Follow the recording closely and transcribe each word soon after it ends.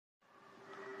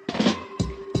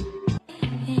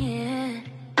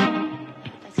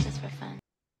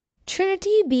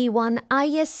Trinity B1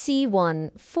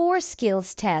 ISE-1 4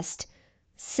 Skills Test,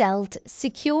 SELT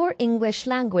Secure English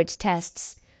Language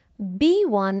Tests,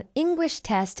 B1 English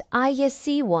Test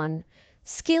ISE-1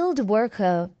 Skilled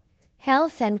Worker,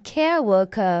 Health and Care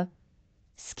Worker,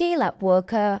 Scale-Up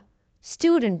Worker,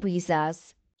 Student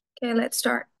Visas. Okay, let's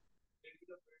start.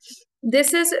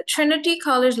 This is Trinity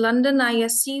College London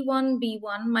ISE-1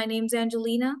 B1. My name's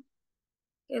Angelina.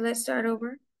 Okay, let's start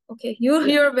over. Okay,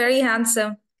 you're very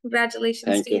handsome.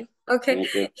 Congratulations to you.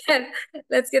 Okay,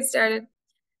 let's get started.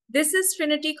 This is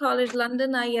Trinity College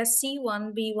London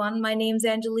ISE-1 B1. My name's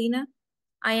Angelina.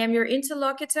 I am your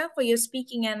interlocutor for your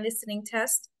speaking and listening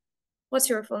test. What's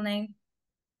your full name?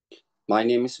 My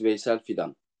name is Veysel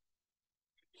Fidan.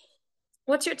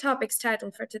 What's your topic's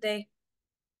title for today?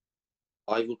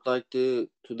 I would like to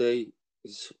today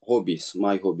is hobbies,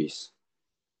 my hobbies.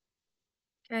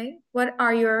 Okay, what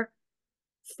are your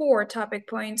 4 topic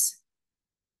points?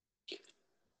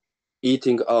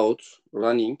 Eating out,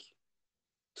 running,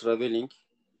 traveling,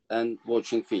 and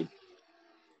watching film.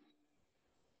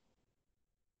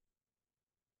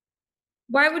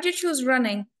 Why would you choose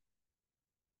running?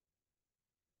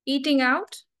 Eating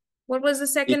out? What was the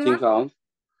second one? Eating out,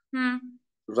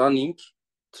 running,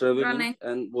 traveling,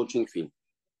 and watching film.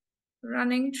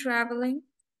 Running, traveling,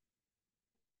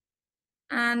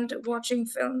 and watching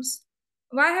films.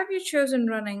 Why have you chosen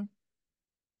running?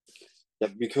 Yeah,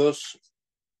 because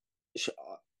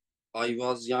I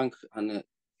was young and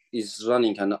is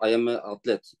running, and I am an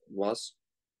athlete. Was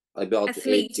about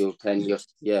Athlete. 8 or 10 years.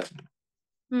 Yeah.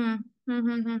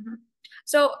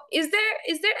 So is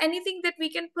there anything that we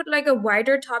can put like a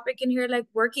wider topic in here, like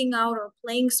working out or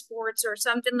playing sports or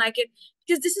something like it?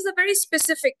 Because this is a very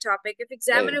specific topic. If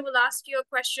examiner will ask you a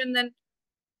question, then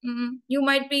you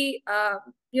might be,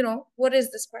 what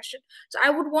is this question? So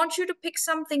I would want you to pick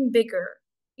something bigger,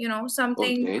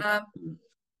 something, Okay.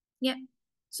 yeah.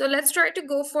 So let's try to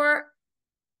go for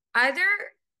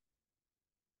either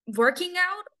working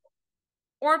out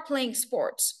or playing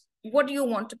sports. What do you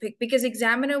want to pick? Because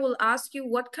examiner will ask you,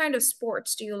 what kind of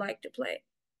sports do you like to play?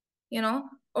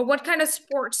 Or what kind of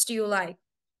sports do you like?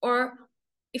 Or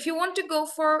if you want to go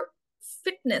for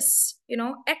fitness,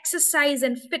 exercise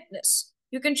and fitness,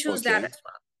 you can choose that as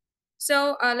well.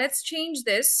 So let's change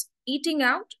this. Eating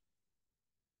out,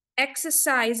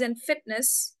 exercise and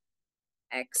fitness,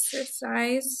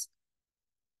 exercise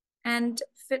and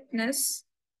fitness,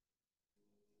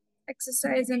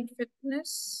 exercise and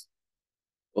fitness.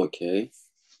 Okay.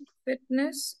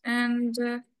 Fitness and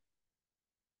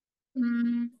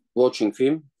watching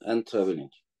film and traveling.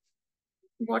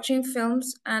 Watching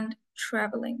films and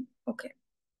traveling. Okay.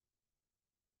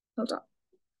 Hold on.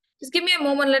 Just give me a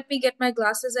moment. Let me get my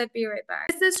glasses. I'll be right back.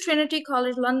 This is Trinity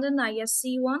College London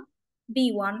ISE-1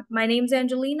 B1. My name's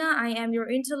Angelina. I am your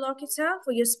interlocutor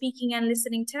for your speaking and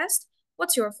listening test.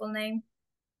 What's your full name?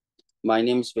 My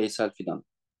name is Veysel Fidan.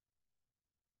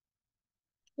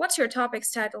 What's your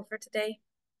topic's title for today?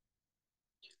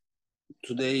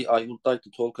 Today, I would like to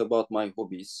talk about my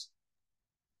hobbies.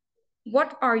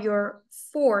 What are your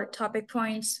 4 topic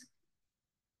points?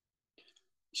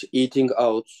 Eating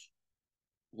out,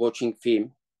 watching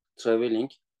film, traveling,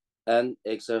 and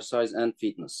exercise and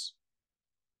fitness.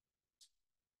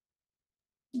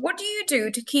 What do you do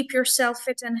to keep yourself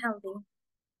fit and healthy?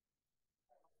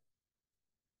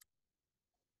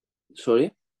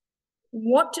 Sorry?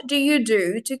 What do you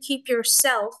do to keep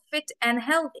yourself fit and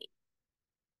healthy?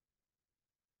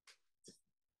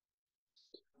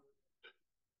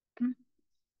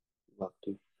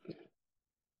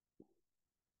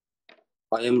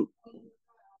 I am...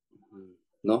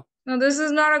 No? No, this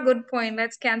is not a good point.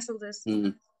 Let's cancel this.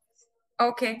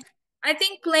 Okay. I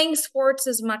think playing sports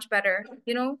is much better, I'm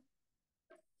going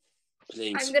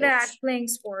to add playing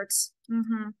sports.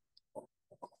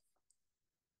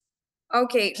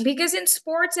 Okay, because in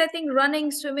sports, I think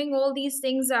running, swimming, all these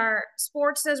things are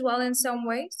sports as well in some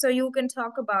way. So you can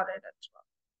talk about it as well.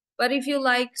 But if you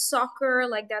like soccer,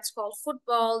 like that's called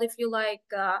football. If you like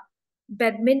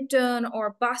badminton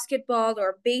or basketball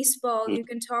or baseball, you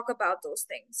can talk about those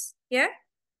things. Yeah?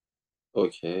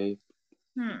 Okay.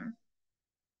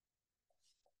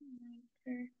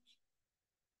 Okay.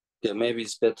 Yeah, maybe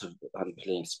it's better. I'm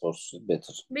playing sports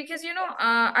better. Because,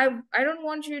 I don't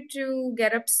want you to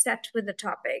get upset with the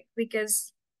topic,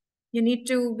 because you need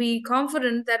to be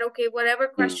confident that, okay, whatever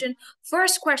question,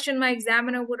 first question my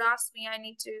examiner would ask me, I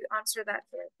need to answer that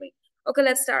correctly. Okay,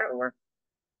 let's start over.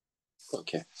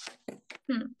 Okay.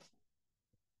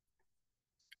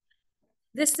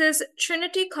 This is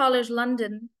Trinity College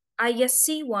London,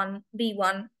 ISE-1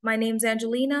 B1. My name's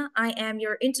Angelina. I am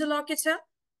your interlocutor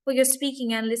for your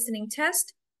speaking and listening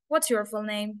test. What's your full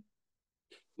name?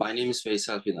 My name is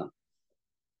Veysel Fidan.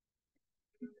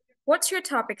 What's your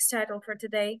topic's title for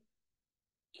today?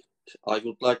 I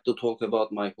would like to talk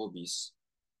about my hobbies.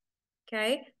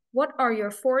 Okay. What are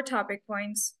your 4 topic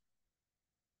points?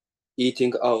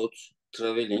 Eating out,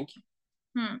 traveling,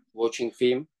 watching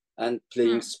film, and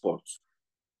playing sports.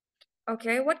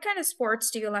 Okay. What kind of sports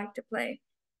do you like to play?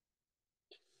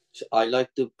 I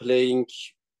like to playing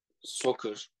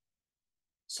soccer.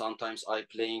 Sometimes I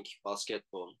playing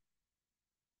basketball.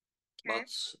 Okay.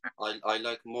 But I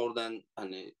like more than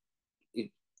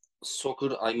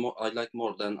soccer. I like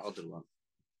more than other one.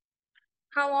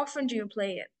 How often do you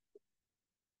play it?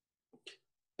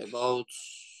 About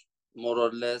more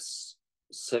or less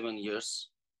 7 years.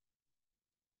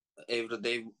 Every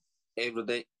day,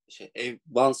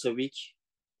 once a week,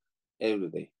 every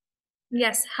day.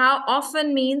 Yes. How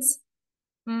often means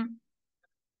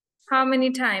how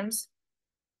many times?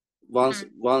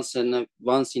 Once in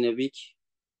a week.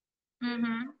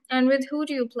 And with who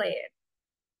do you play it?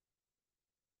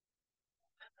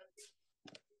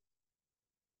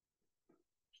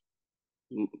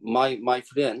 My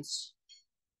friends.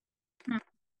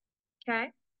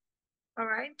 Okay. All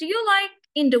right. Do you like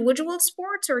individual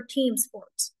sports or team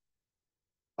sports?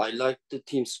 I like the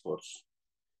team sports.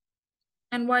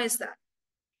 And why is that?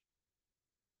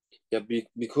 Yeah,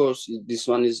 because this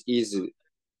one is easy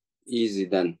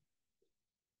then.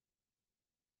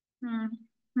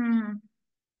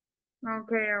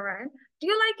 Okay, all right. Do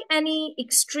you like any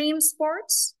extreme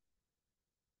sports?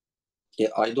 Yeah,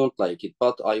 I don't like it,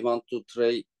 but I want to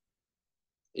try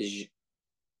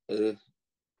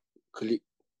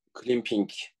climbing.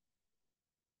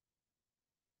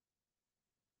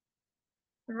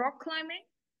 Rock climbing?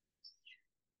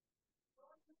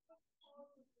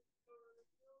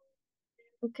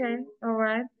 Okay, all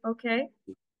right, okay.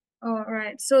 All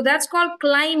right. So that's called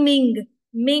climbing.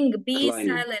 Ming, be Climbing.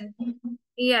 silent.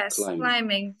 Yes,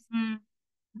 climbing.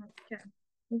 Okay.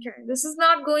 Okay. This is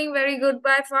not going very good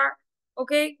by far.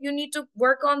 Okay. You need to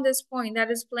work on this point,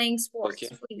 that is playing sports,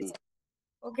 Okay. please.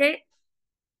 Okay.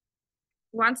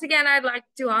 Once again, I'd like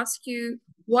to ask you,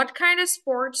 what kind of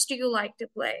sports do you like to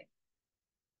play?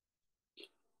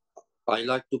 I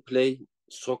like to play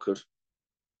soccer.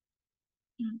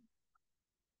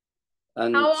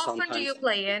 And how often do you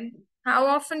play it? How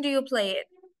often do you play it?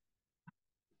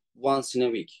 Once in a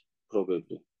week,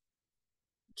 probably.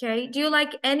 Okay. Do you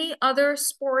like any other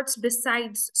sports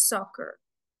besides soccer?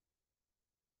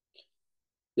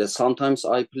 Yeah, sometimes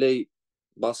I play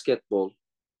basketball.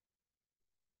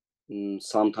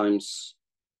 Sometimes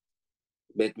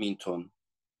badminton.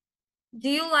 Do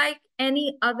you like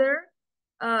any other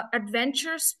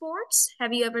adventure sports?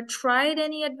 Have you ever tried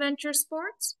any adventure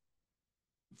sports?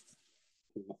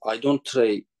 I don't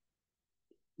try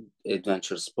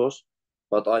adventure sports,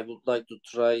 but I would like to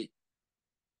try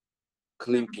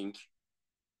climbing.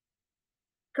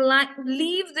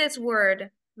 Leave this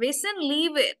word. Vasan,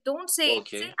 leave it. Don't say it.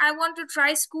 Say, I want to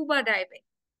try scuba diving.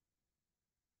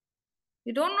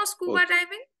 You don't know scuba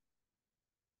diving?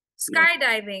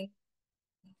 Skydiving. No.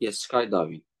 Yes,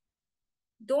 skydiving.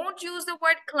 Don't use the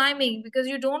word climbing because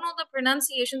you don't know the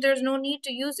pronunciation. There's no need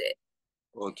to use it.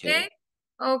 Okay?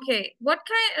 Okay. What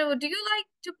kind, do you like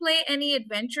to play any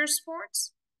adventure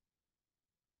sports?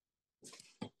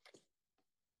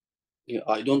 Yeah,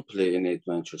 I don't play any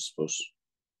adventure sports.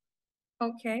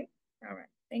 Okay. All right.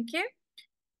 Thank you.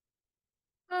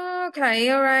 Okay.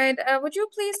 All right. Would you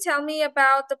please tell me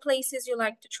about the places you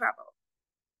like to travel?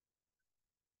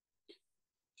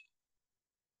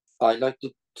 I like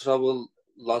to travel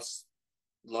last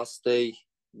day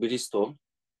Bristol.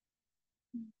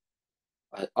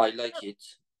 I like it.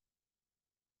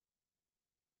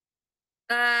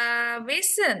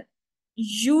 Vasan,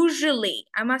 usually,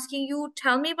 I'm asking you,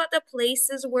 tell me about the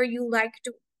places where you like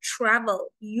to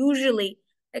travel. Usually,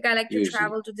 like I like to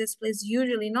travel to this place,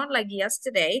 usually, not like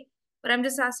yesterday, but I'm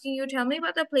just asking you, tell me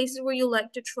about the places where you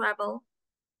like to travel.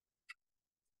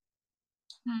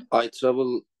 I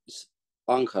travel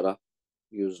Ankara,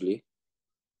 usually.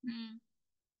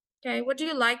 Okay, what do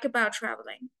you like about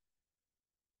traveling?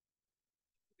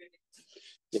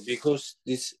 Yeah, because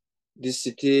this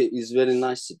city is very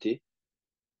nice city.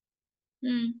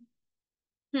 You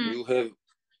have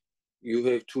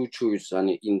two choices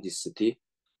in this city.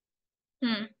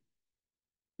 Yeah,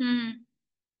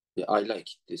 I like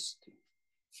this city.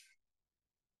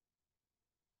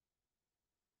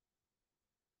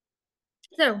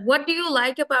 So, what do you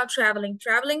like about traveling?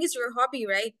 Traveling is your hobby,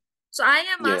 right? So I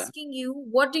am asking you,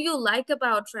 what do you like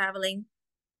about traveling?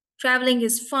 Traveling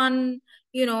is fun.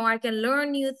 You know, I can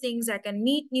learn new things. I can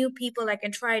meet new people. I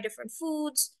can try different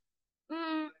foods.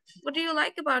 What do you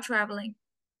like about traveling?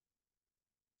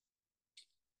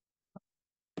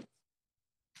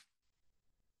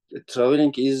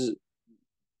 Traveling is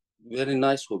very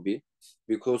nice hobby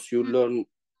because you learn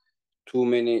too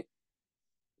many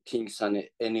things and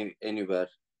anywhere.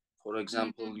 For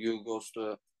example, you go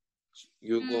to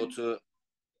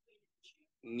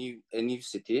a new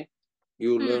city,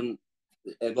 you learn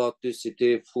about the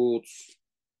city, foods,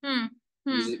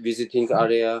 visiting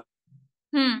area,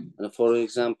 and for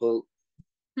example,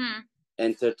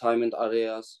 entertainment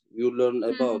areas. You learn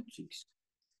about things.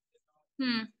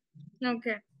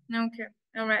 Okay. Okay.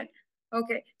 All right.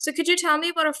 Okay. So could you tell me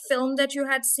about a film that you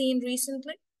had seen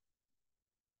recently?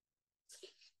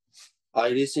 I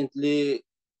recently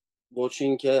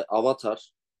watching Avatar.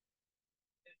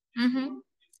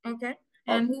 Okay.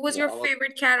 And who was your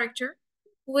favorite character?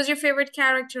 Who was your favorite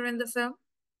character in the film?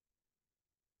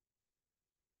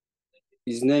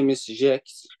 His name is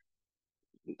Jax,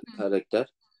 character.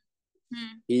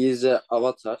 He is a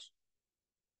Avatar.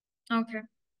 Okay.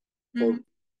 For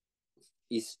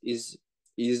is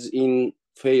in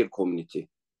fire community.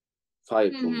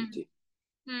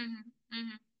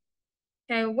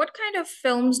 Okay. What kind of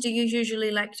films do you usually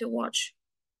like to watch?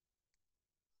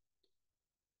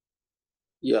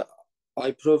 Yeah,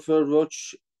 I prefer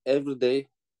watch every day,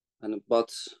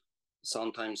 but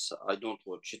sometimes I don't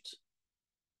watch it.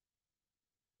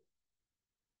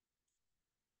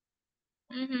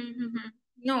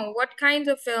 No, what kinds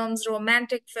of films?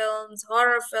 Romantic films,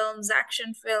 horror films,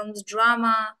 action films,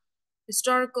 drama,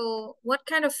 historical? What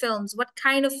kind of films? What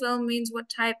kind of film means what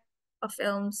type of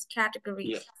films,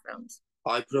 categories of films?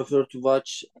 I prefer to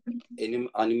watch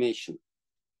animation.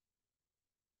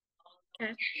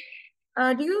 Okay.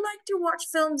 Do you like to watch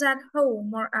films at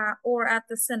home or at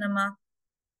the cinema?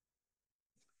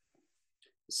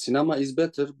 Cinema is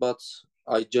better, but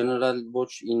I generally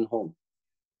watch in home.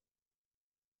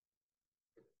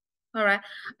 All right.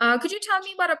 Could you tell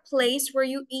me about a place where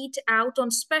you eat out on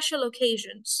special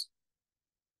occasions?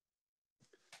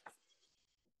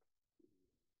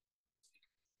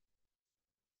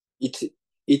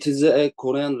 It is a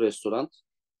Korean restaurant.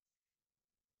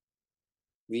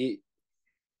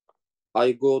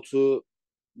 I go to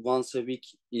once a week.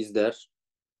 Is there?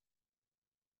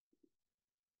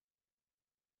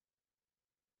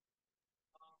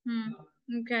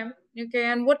 Okay. Okay.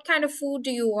 And what kind of food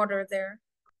do you order there?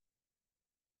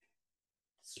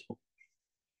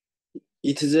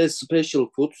 It is a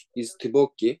special food. Is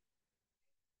tteokbokki.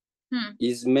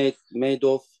 Is made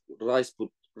of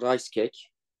rice cake,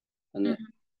 and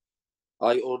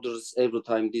I orders every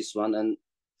time this one, and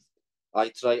I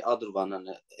try other one and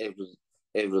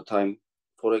every time.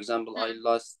 For example, I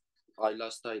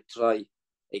try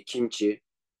a kimchi.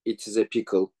 It is a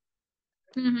pickle.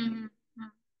 Okay,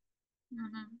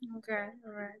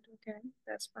 all right, okay,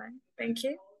 that's fine. Thank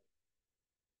you.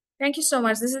 Thank you so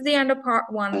much. This is the end of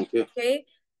part one. Thank you. Okay.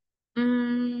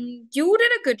 You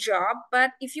did a good job,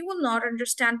 but if you will not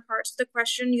understand parts of the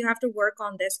question, you have to work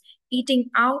on this.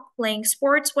 Eating out, playing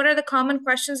sports. What are the common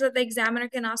questions that the examiner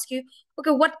can ask you?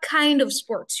 Okay, what kind of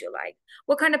sports you like?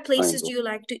 What kind of places do you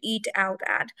like to eat out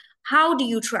at? How do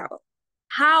you travel?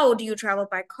 How do you travel?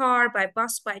 By car, by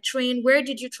bus, by train? Where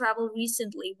did you travel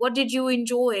recently? What did you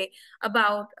enjoy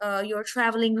about your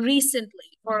traveling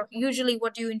recently? Or usually,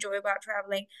 what do you enjoy about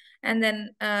traveling? And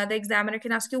then the examiner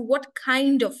can ask you what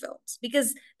kind of films,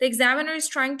 because the examiner is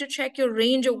trying to check your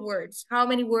range of words. How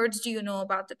many words do you know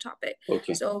about the topic?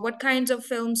 Okay. So what kinds of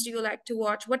films do you like to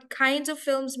watch? What kinds of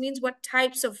films means what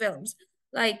types of films,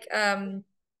 like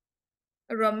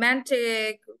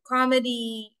romantic,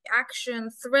 comedy, action,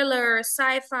 thriller,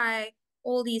 sci-fi,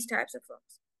 all these types of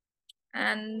films.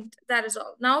 And that is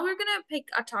all. Now we're going to pick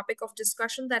a topic of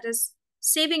discussion, that is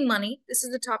saving money. This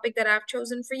is the topic that I've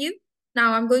chosen for you.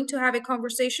 Now I'm going to have a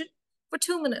conversation for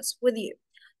 2 minutes with you.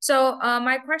 So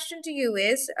my question to you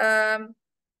is,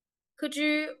 could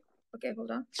you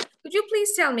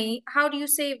please tell me, how do you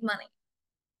save money?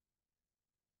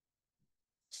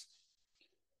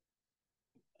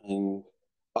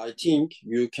 I think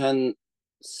you can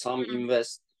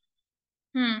invest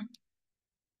Hmm.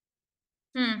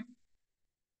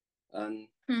 and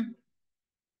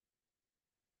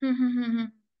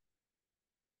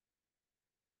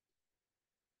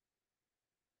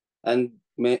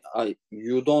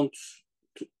you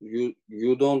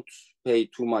don't pay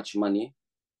too much money,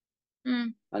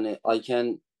 and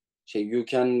you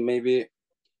can maybe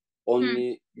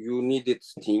only you needed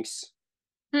things,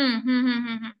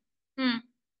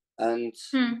 and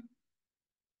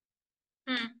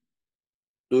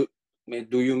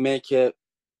do you make a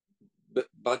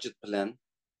budget plan?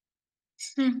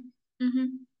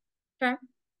 Okay.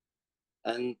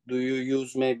 And do you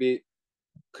use maybe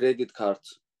credit card?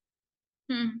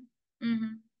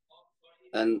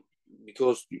 And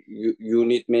because you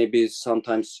need maybe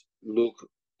sometimes look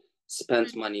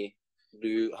spent money.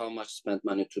 How much spent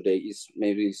money today is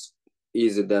maybe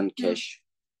easier than cash.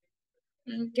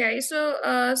 Okay, so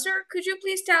sir, could you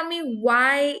please tell me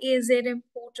why is it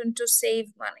important to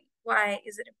save money? Why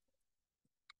is it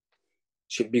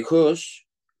important? Because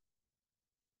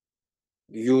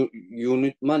you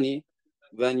need money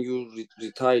when you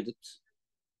retired.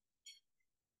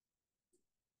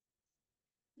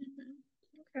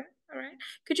 Okay, all right.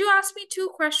 Could you ask me 2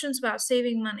 questions about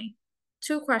saving money?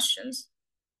 2 questions.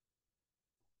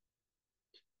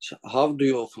 How do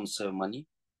you often save money?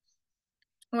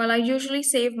 Well, I usually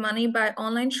save money by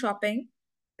online shopping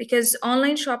because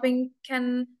online shopping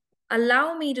can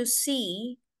allow me to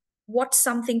see what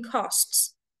something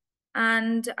costs.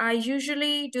 And I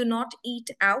usually do not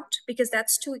eat out because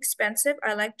that's too expensive.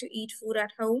 I like to eat food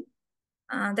at home.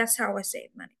 That's how I save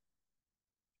money.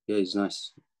 Yeah, it's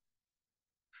nice.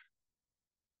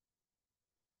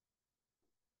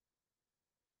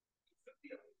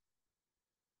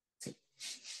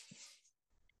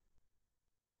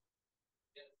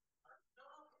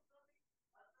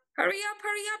 Hurry up.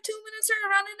 2 minutes are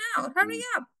running out. Hurry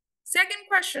up. Second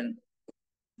question.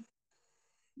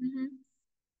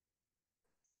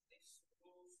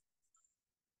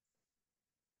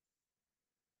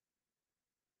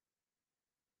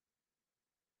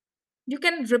 You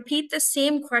can repeat the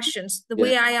same questions. The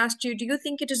way I asked you, do you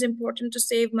think it is important to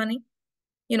save money?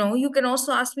 You know, you can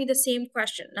also ask me the same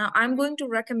question. Now, I'm going to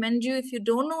recommend you, if you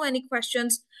don't know any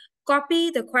questions, copy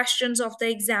the questions of the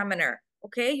examiner.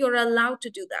 Okay, you're allowed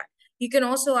to do that. You can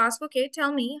also ask, okay,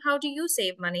 tell me, how do you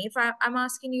save money? If I'm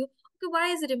asking you, okay, why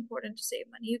is it important to save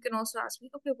money? You can also ask me,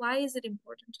 okay, why is it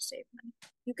important to save money?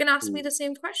 You can ask me the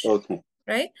same question. Okay.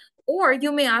 Right? Or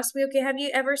you may ask me, okay, have you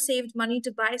ever saved money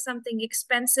to buy something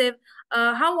expensive?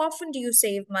 How often do you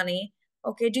save money?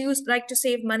 Okay, do you like to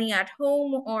save money at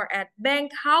home or at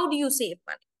bank? How do you save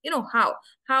money? You know, how?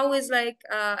 How is like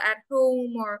at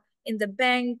home or in the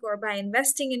bank or by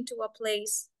investing into a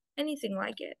place, anything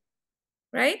like it,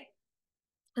 right?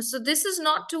 So this is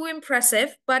not too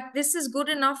impressive, but this is good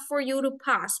enough for you to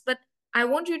pass. But I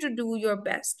want you to do your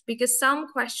best because some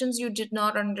questions you did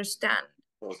not understand,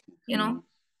 you know?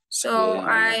 So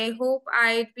I hope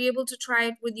I'd be able to try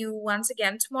it with you once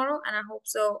again tomorrow, and I hope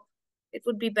so it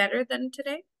would be better than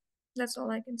today. That's all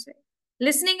I can say.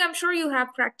 Listening, I'm sure you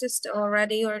have practiced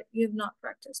already, or you've not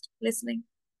practiced listening.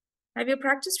 Have you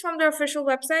practiced from the official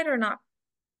website or not?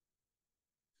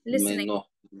 Listening. No.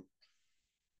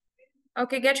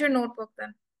 Okay, get your notebook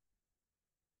then.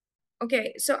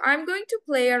 Okay, so I'm going to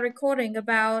play a recording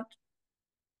about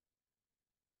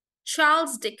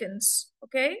Charles Dickens,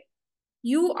 okay?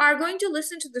 You are going to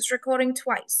listen to this recording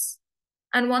twice.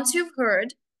 And once you've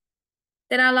heard,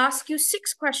 then I'll ask you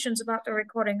 6 questions about the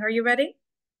recording. Are you ready?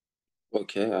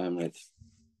 Okay, I am ready.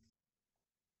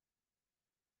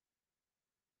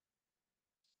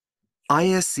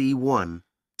 ISE-1,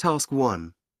 Task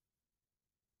 1.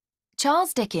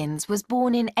 Charles Dickens was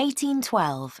born in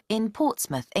 1812 in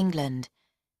Portsmouth, England.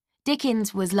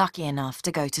 Dickens was lucky enough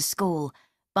to go to school,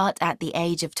 but at the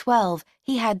age of 12,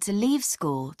 he had to leave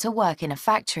school to work in a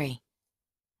factory.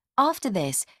 After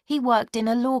this, he worked in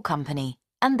a law company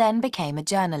and then became a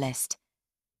journalist.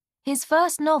 His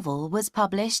first novel was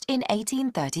published in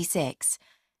 1836.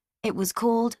 It was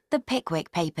called The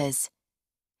Pickwick Papers.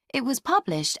 It was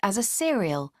published as a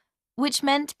serial, which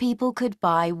meant people could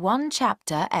buy 1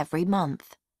 chapter every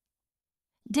month.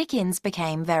 Dickens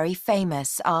became very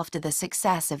famous after the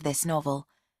success of this novel.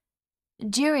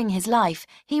 During his life,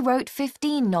 he wrote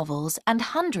 15 novels and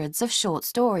hundreds of short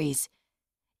stories.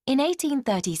 In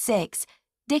 1836,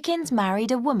 Dickens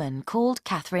married a woman called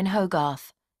Catherine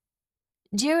Hogarth.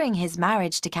 During his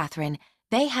marriage to Catherine,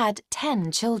 they had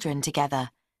 10 children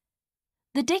together.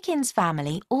 The Dickens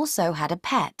family also had a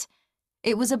pet.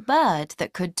 It was a bird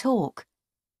that could talk.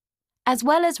 As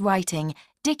well as writing,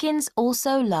 Dickens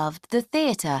also loved the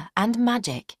theatre and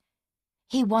magic.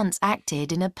 He once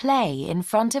acted in a play in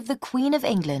front of the Queen of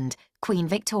England, Queen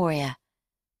Victoria.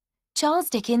 Charles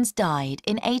Dickens died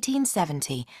in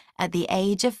 1870 at the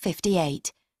age of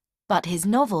 58, but his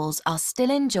novels are still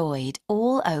enjoyed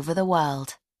all over the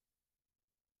world.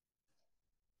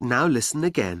 Now listen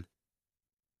again.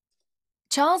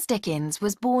 Charles Dickens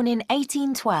was born in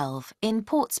 1812 in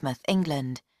Portsmouth,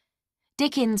 England.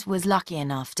 Dickens was lucky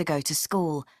enough to go to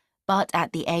school, but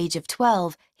at the age of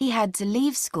 12, he had to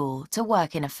leave school to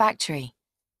work in a factory.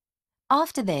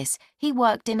 After this, he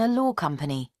worked in a law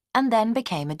company and then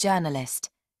became a journalist.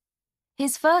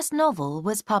 His first novel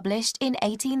was published in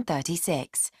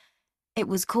 1836. It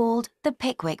was called The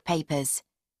Pickwick Papers.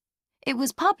 It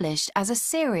was published as a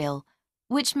serial,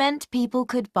 which meant people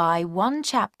could buy one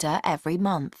chapter every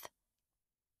month.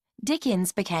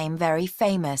 Dickens became very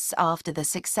famous after the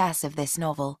success of this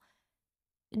novel.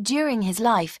 During his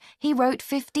life, he wrote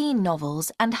 15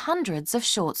 novels and hundreds of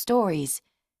short stories.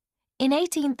 In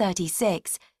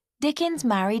 1836, Dickens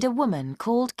married a woman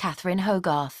called Catherine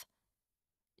Hogarth.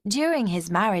 During his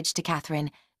marriage to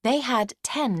Catherine, they had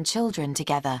 10 children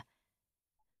together.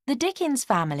 The Dickens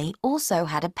family also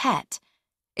had a pet.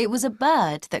 It was a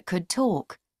bird that could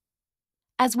talk.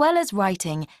 As well as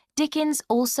writing, Dickens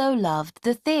also loved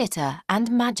the theatre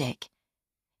and magic.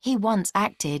 He once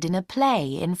acted in a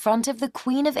play in front of the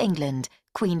Queen of England,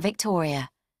 Queen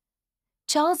Victoria.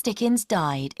 Charles Dickens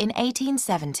died in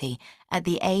 1870 at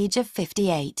the age of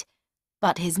 58,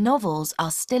 but his novels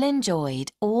are still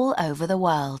enjoyed all over the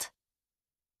world.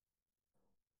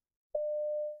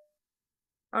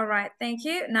 All right, thank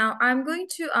you. Now I'm going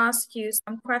to ask you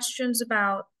some questions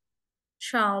about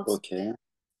Charles. Okay.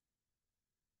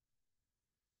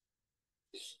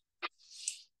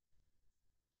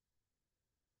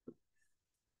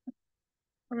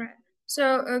 All right.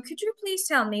 So could you please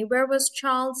tell me, where was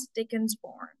Charles Dickens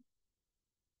born?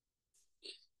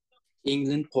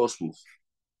 England, Portsmouth.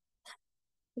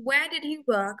 Where did he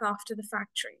work after the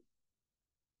factory?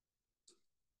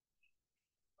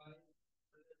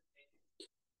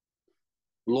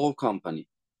 Law company.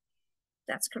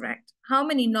 That's correct. How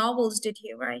many novels did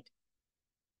he write?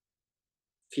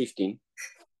 15.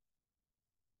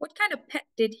 What kind of pet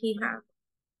did he have?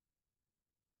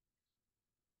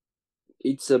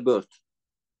 It's a bird.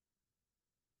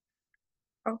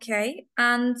 Okay,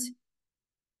 and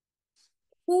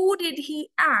who did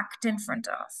he act in front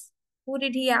of? Who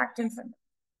did he act in front of?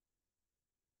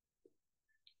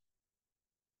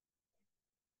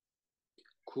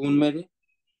 Queen Mary.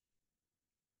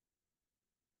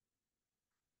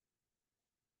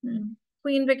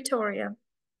 Queen Victoria.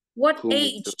 What Queen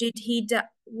age Victoria. did he die?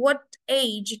 What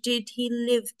age did he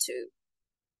live to?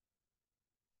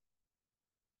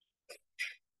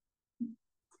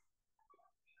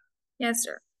 Yes,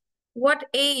 sir. What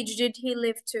age did he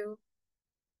live to?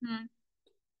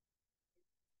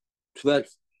 12.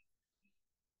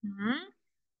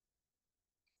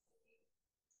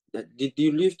 Did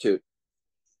you live to?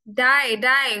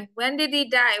 Die. When did he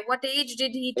die? What age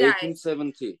did he die?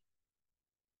 1870.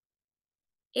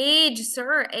 Age,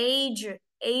 sir, age.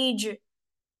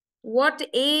 What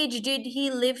age did he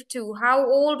live to? How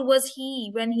old was he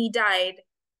when he died?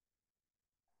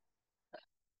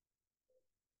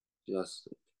 Yes.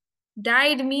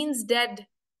 Died means dead.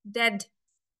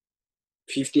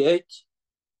 58.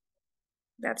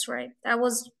 That's right. That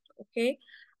was okay.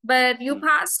 But you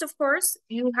passed, of course.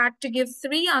 You had to give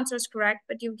 3 answers correct,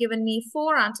 but you've given me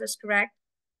 4 answers correct.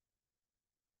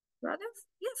 Rather,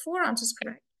 yeah, 4 answers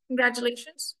correct.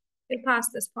 Congratulations. You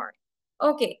passed this part.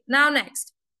 Okay, now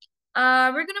next.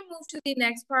 We're going to move to the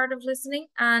next part of listening.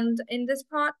 And in this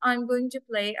part, I'm going to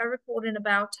play a recording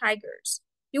about tigers.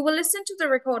 You will listen to the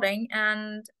recording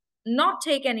and not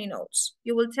take any notes.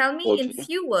 You will tell me in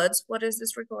few words, what is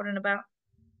this recording about?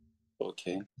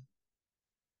 Okay.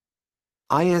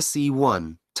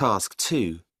 ISE-1, Task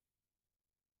 2.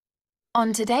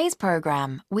 On today's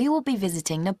programme, we will be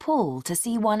visiting Nepal to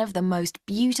see one of the most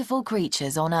beautiful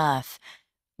creatures on Earth.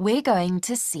 We're going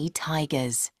to see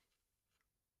tigers.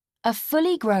 A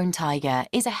fully grown tiger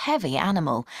is a heavy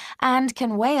animal and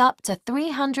can weigh up to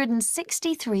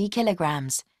 363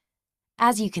 kilograms.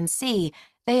 As you can see,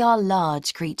 they are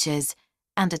large creatures,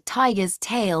 and a tiger's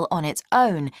tail on its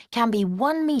own can be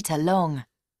 1 meter long.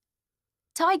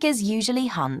 Tigers usually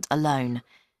hunt alone.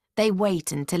 They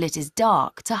wait until it is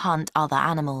dark to hunt other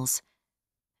animals.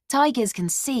 Tigers can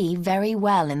see very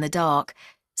well in the dark,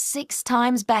 6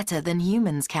 times better than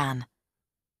humans can.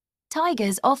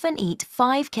 Tigers often eat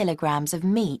 5 kilograms of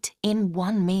meat in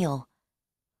 1 meal.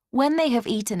 When they have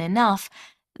eaten enough,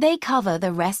 they cover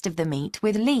the rest of the meat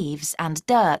with leaves and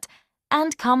dirt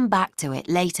and come back to it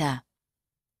later.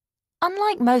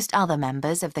 Unlike most other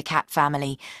members of the cat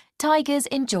family, tigers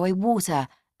enjoy water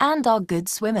and are good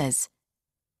swimmers.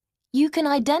 You can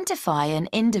identify an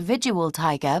individual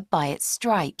tiger by its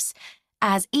stripes,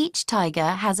 as each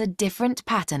tiger has a different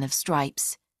pattern of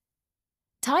stripes.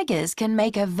 Tigers can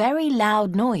make a very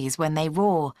loud noise when they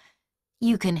roar.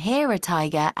 You can hear a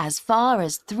tiger as far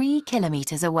as 3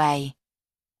 kilometers away.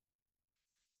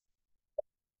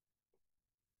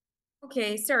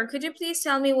 Okay, sir, could you please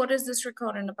tell me what is this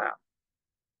recording about?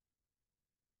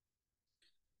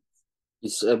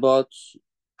 It's about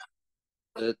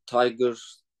a tiger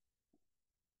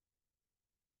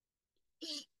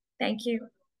Thank you.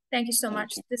 Thank you so Thank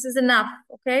much. you. This is enough,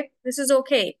 okay? This is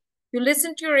okay. You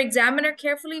listen to your examiner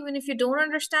carefully. Even if you don't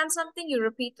understand something, you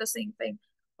repeat the same thing.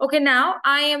 Okay, now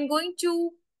I am going to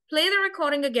play the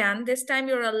recording again. This time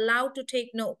you're allowed to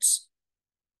take notes.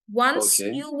 Once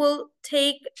you will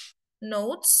take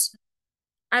notes,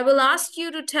 I will ask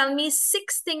you to tell me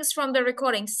 6 things from the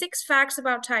recording, 6 facts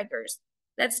about tigers.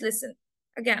 Let's listen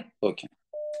again. Okay.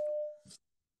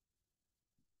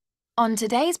 On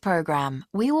today's programme,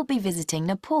 we will be visiting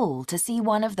Nepal to see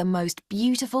one of the most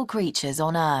beautiful creatures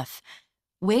on Earth.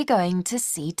 We're going to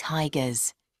see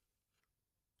tigers.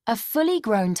 A fully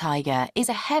grown tiger is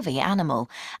a heavy animal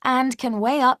and can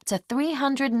weigh up to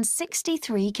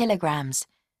 363 kilograms.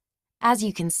 As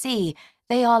you can see,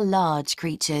 they are large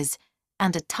creatures,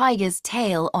 and a tiger's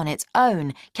tail on its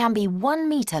own can be 1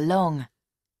 meter long.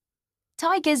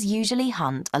 Tigers usually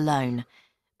hunt alone.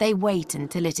 They wait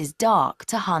until it is dark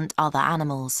to hunt other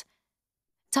animals.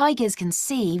 Tigers can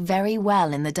see very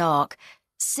well in the dark,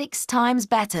 6 times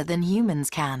better than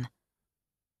humans can.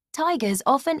 Tigers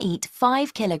often eat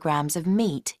 5 kilograms of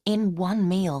meat in 1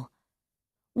 meal.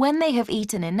 When they have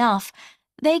eaten enough,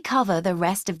 they cover the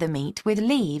rest of the meat with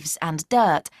leaves and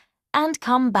dirt and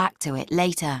come back to it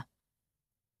later.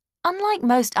 Unlike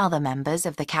most other members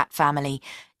of the cat family,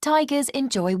 tigers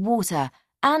enjoy water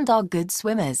and are good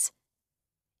swimmers.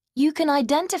 You can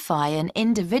identify an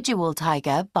individual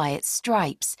tiger by its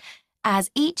stripes, as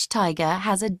each tiger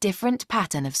has a different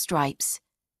pattern of stripes.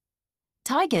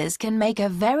 Tigers can make a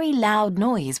very loud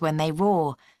noise when they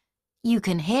roar. You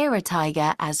can hear a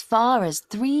tiger as far as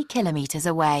 3 kilometers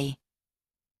away.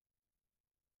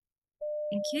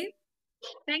 Thank you.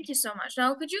 Thank you so much.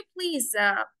 Now, could you please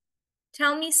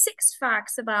tell me 6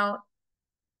 facts about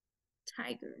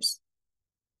tigers?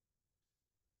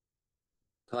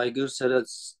 Tigers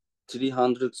has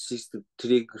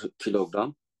 363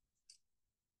 kilogram.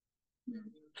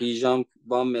 He jump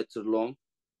 1 meter long.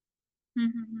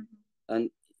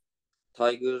 And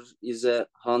tiger is a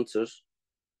hunter.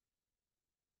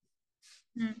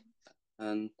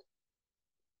 And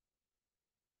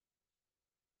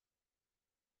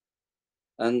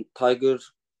tiger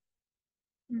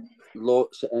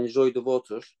enjoy the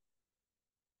water.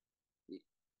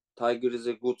 Tiger is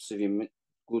a good swim.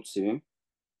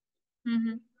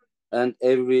 And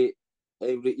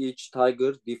each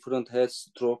tiger different has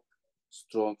strokes.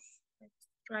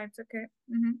 Stripes, okay.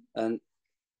 And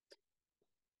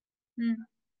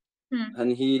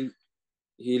he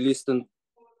listened.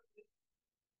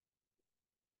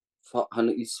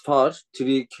 It's far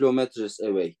 3 kilometers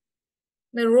away.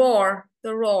 The roar,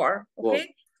 okay? Roar.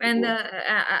 When the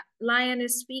lion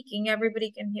is speaking, everybody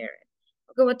can hear it.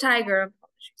 Okay, with tiger,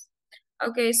 apologies.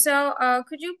 Okay, so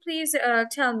could you please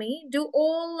tell me, do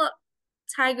all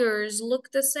tigers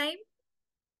look the same?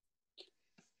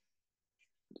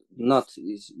 Not,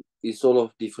 it's all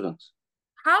of different.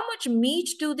 How much meat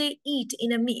do they eat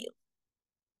in a meal?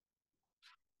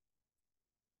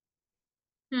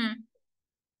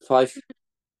 5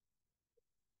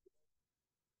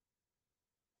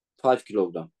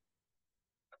 kilogram.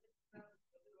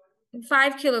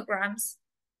 5 kilograms.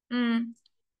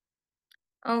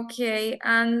 Okay,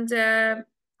 and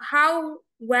how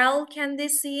well can they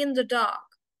see in the dark?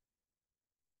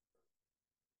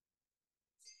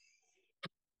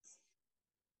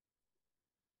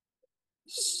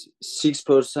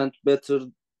 6% better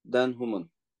than human.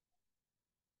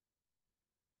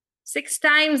 6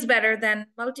 times better than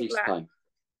multiply. 6 times.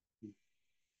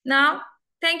 Now,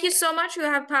 thank you so much. You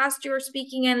have passed your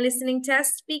speaking and listening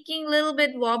test. Speaking a little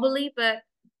bit wobbly, but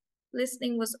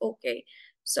listening was okay.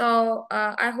 So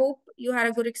I hope you had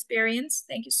a good experience.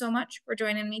 Thank you so much for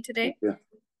joining me today. Thank you.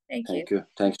 Thank you. Thank you.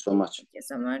 Thanks so much. Thank you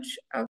so much. Okay.